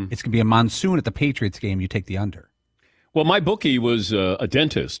that it's going to be a monsoon at the Patriots game, you take the under. Well, my bookie was a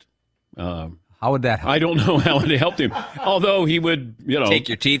dentist. How would that help? I don't know how it helped him. Although he would, take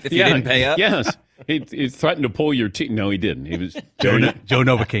your teeth if you didn't pay up. Yes. He threatened to pull your teeth. No, he didn't. He was Joe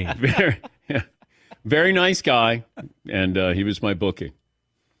Novocaine. Very nice guy, and he was my bookie.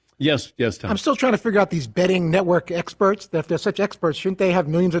 Yes, Tom. I'm still trying to figure out these betting network experts. If they're such experts, shouldn't they have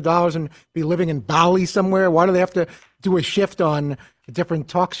millions of dollars and be living in Bali somewhere? Why do they have to do a shift on different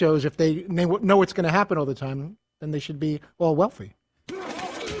talk shows if they know what's going to happen all the time? Then they should be all wealthy.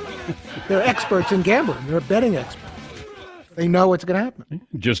 They're experts in gambling. They're betting experts. They know what's going to happen.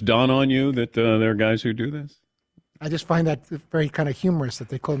 Just dawn on you that there are guys who do this? I just find that very kind of humorous that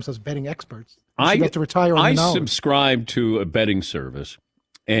they call themselves betting experts. I get to retire on the knowledge. Subscribed to a betting service,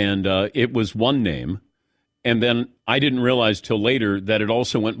 and it was one name, and then I didn't realize till later that it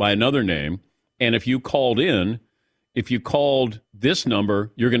also went by another name, And if you called this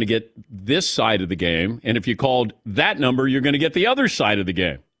number, you're going to get this side of the game. And if you called that number, you're going to get the other side of the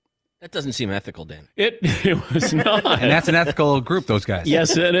game. That doesn't seem ethical, Dan. It was not. And that's an ethical group, those guys.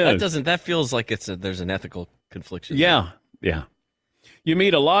 Yes, it is. That feels like there's an ethical confliction. Yeah. You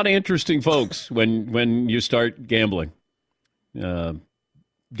meet a lot of interesting folks when you start gambling.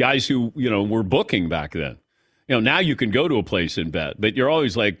 Guys who, were booking back then. Now you can go to a place and bet, but you're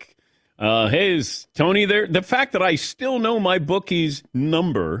always like, hey, is Tony there? The fact that I still know my bookie's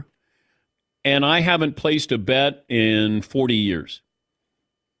number and I haven't placed a bet in 40 years.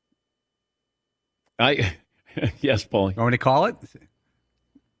 Yes, Paulie. You want me to call it?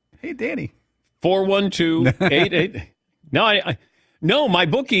 Hey, Danny. 412-88. No, my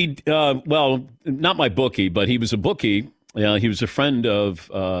bookie, well, not my bookie, but he was a bookie. He was a friend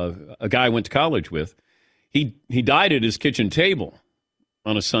of a guy I went to college with. He died at his kitchen table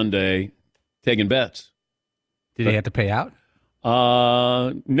on a Sunday taking bets. Did he have to pay out?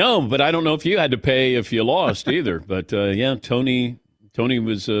 No, but I don't know if you had to pay if you lost either. But Tony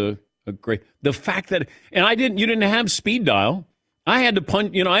was a great. The fact that, and you didn't have speed dial. I had to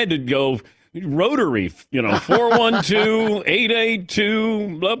punch, I had to go rotary,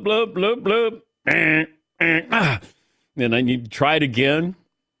 412-882, blah, blah, blah, blah. And then you'd try it again.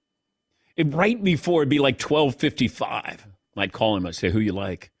 Right before it'd be like 12:55. I'd call him, I'd say, who you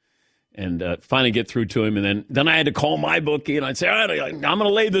like? And finally get through to him. And then I had to call my bookie, and I'd say, all right, I'm going to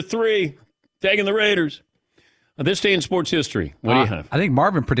lay the 3, taking the Raiders. This day in sports history, what do you have? I think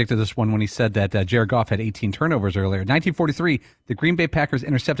Marvin predicted this one when he said that Jared Goff had 18 turnovers earlier. 1943, the Green Bay Packers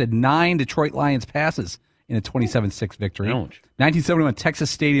intercepted 9 Detroit Lions passes in a 27-6 victory. Ouch. 1971, Texas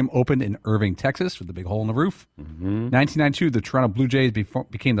Stadium opened in Irving, Texas, with a big hole in the roof. Mm-hmm. 1992, the Toronto Blue Jays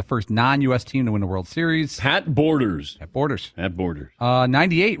became the first non-U.S. team to win the World Series. Pat Borders.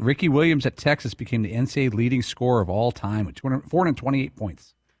 98, Ricky Williams at Texas became the NCAA leading scorer of all time with 428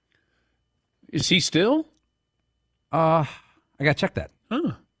 points. Is he still? I got to check that.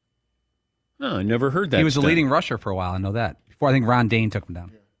 Huh. No, I never heard that. He was the leading rusher for a while. I know that. Before I think Ron Dane took him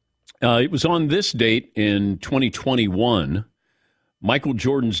down. It was on this date in 2021, Michael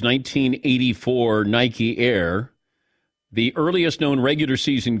Jordan's 1984 Nike Air, the earliest known regular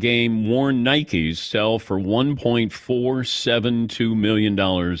season game worn Nikes, sell for $1.472 million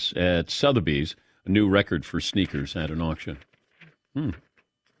at Sotheby's, a new record for sneakers at an auction. Yeah.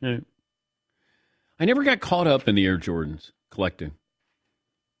 I never got caught up in the Air Jordans collecting.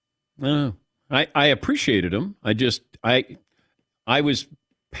 I appreciated them. I was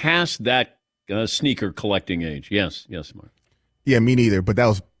past that sneaker collecting age. Yes, Mark. Yeah, me neither, but that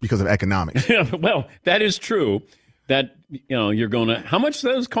was because of economics. Well, that is true. That, you're going to, how much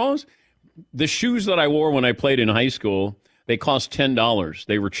do those cost? The shoes that I wore when I played in high school, they cost $10.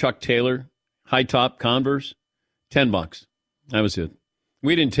 They were Chuck Taylor, high top Converse, $10. That was it.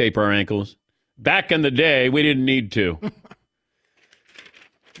 We didn't tape our ankles. Back in the day, we didn't need to.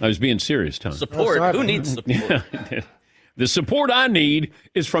 I was being serious, Tom. Support? Who needs support? The support I need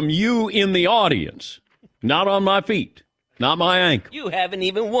is from you in the audience, not on my feet, not my ankle. You haven't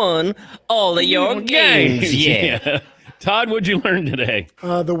even won all of your games yet. Todd, what'd you learn today?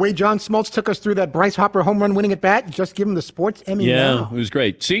 The way John Smoltz took us through that Bryce Harper home run winning at bat, just give him the sports Emmy now. It was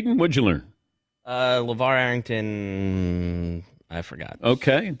great. Seton, what'd you learn? LeVar Arrington, I forgot.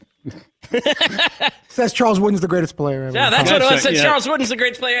 Okay. Says Charles Wooden's the greatest player ever. Yeah, that's what it was. Said Charles Wooden's the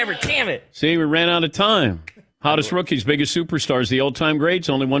greatest player ever. Damn it. See, we ran out of time. Hottest rookies, biggest superstars, the all-time greats.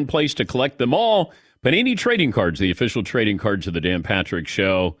 Only one place to collect them all. Panini Trading Cards, the official trading cards of the Dan Patrick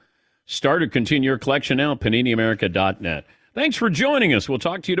Show. Start or continue your collection now, PaniniAmerica.net. Thanks for joining us. We'll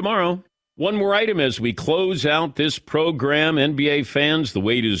talk to you tomorrow. One more item as we close out this program. NBA fans, the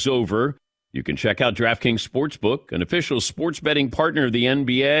wait is over. You can check out DraftKings Sportsbook, an official sports betting partner of the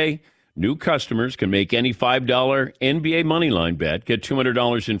NBA. New customers can make any $5 NBA moneyline bet. Get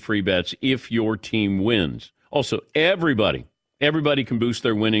 $200 in free bets if your team wins. Also, everybody can boost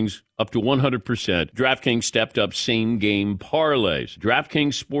their winnings up to 100%. DraftKings stepped up same-game parlays.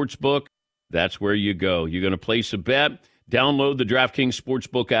 DraftKings Sportsbook, that's where you go. You're going to place a bet. Download the DraftKings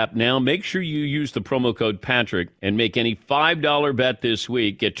Sportsbook app now. Make sure you use the promo code Patrick and make any $5 bet this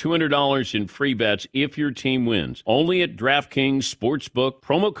week. Get $200 in free bets if your team wins. Only at DraftKings Sportsbook.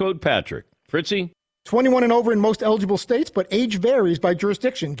 Promo code Patrick. Fritzy? 21 and over in most eligible states, but age varies by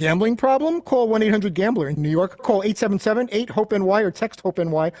jurisdiction. Gambling problem? Call 1-800-GAMBLER. In New York, call 877-8-HOPE-NY or text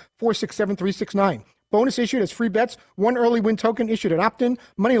HOPE-NY 467-369. Bonus issued as free bets. One early win token issued at opt-in.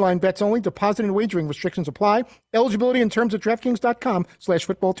 Moneyline bets only. Deposit and wagering restrictions apply. Eligibility and terms at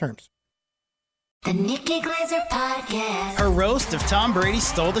DraftKings.com/football terms. The Nikki Glaser Podcast. Her roast of Tom Brady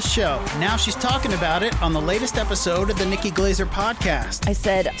stole the show. Now she's talking about it on the latest episode of the Nikki Glaser Podcast. I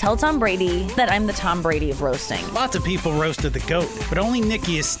said, tell Tom Brady that I'm the Tom Brady of roasting. Lots of people roasted the GOAT, but only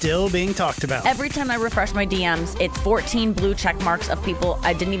Nikki is still being talked about. Every time I refresh my DMs, it's 14 blue check marks of people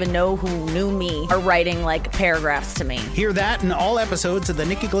I didn't even know who knew me are writing like paragraphs to me. Hear that in all episodes of the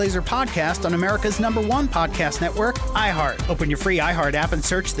Nikki Glaser Podcast on America's #1 podcast network, iHeart. Open your free iHeart app and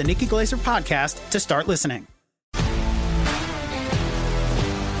search the Nikki Glaser Podcast to start listening.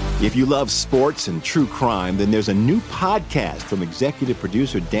 If you love sports and true crime, then there's a new podcast from executive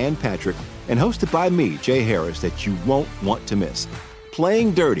producer Dan Patrick and hosted by me, Jay Harris, that you won't want to miss.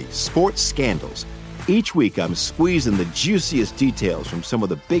 Playing Dirty: Sports Scandals. Each week, I'm squeezing the juiciest details from some of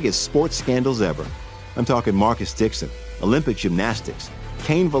the biggest sports scandals ever. I'm talking Marcus Dixon, Olympic gymnastics,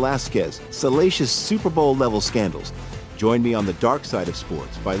 Cain Velasquez, salacious Super Bowl-level scandals. Join me on the dark side of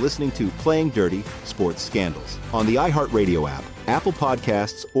sports by listening to Playing Dirty: Sports Scandals on the iHeartRadio app, Apple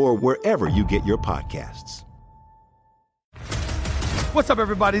Podcasts, or wherever you get your podcasts. What's up,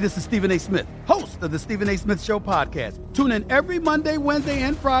 everybody? This is Stephen A. Smith, host of the Stephen A. Smith Show podcast. Tune in every Monday, Wednesday,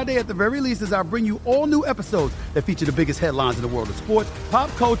 and Friday at the very least as I bring you all new episodes that feature the biggest headlines in the world of sports, pop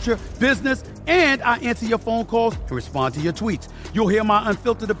culture, business, and I answer your phone calls and respond to your tweets. You'll hear my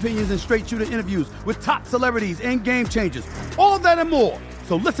unfiltered opinions and straight-shooter interviews with top celebrities and game changers. All that and more.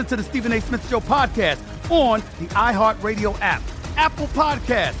 So listen to the Stephen A. Smith Show podcast on the iHeartRadio app, Apple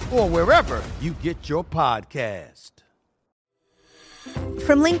Podcasts, or wherever you get your podcast.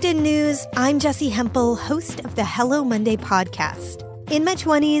 From LinkedIn News, I'm Jessie Hempel, host of the Hello Monday podcast. In my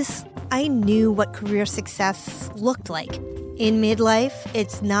 20s, I knew what career success looked like. In midlife,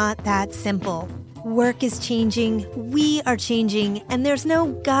 it's not that simple. Work is changing, we are changing, and there's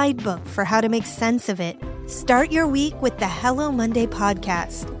no guidebook for how to make sense of it. Start your week with the Hello Monday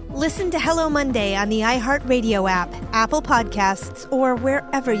podcast. Listen to Hello Monday on the iHeartRadio app, Apple Podcasts, or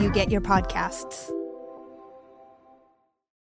wherever you get your podcasts.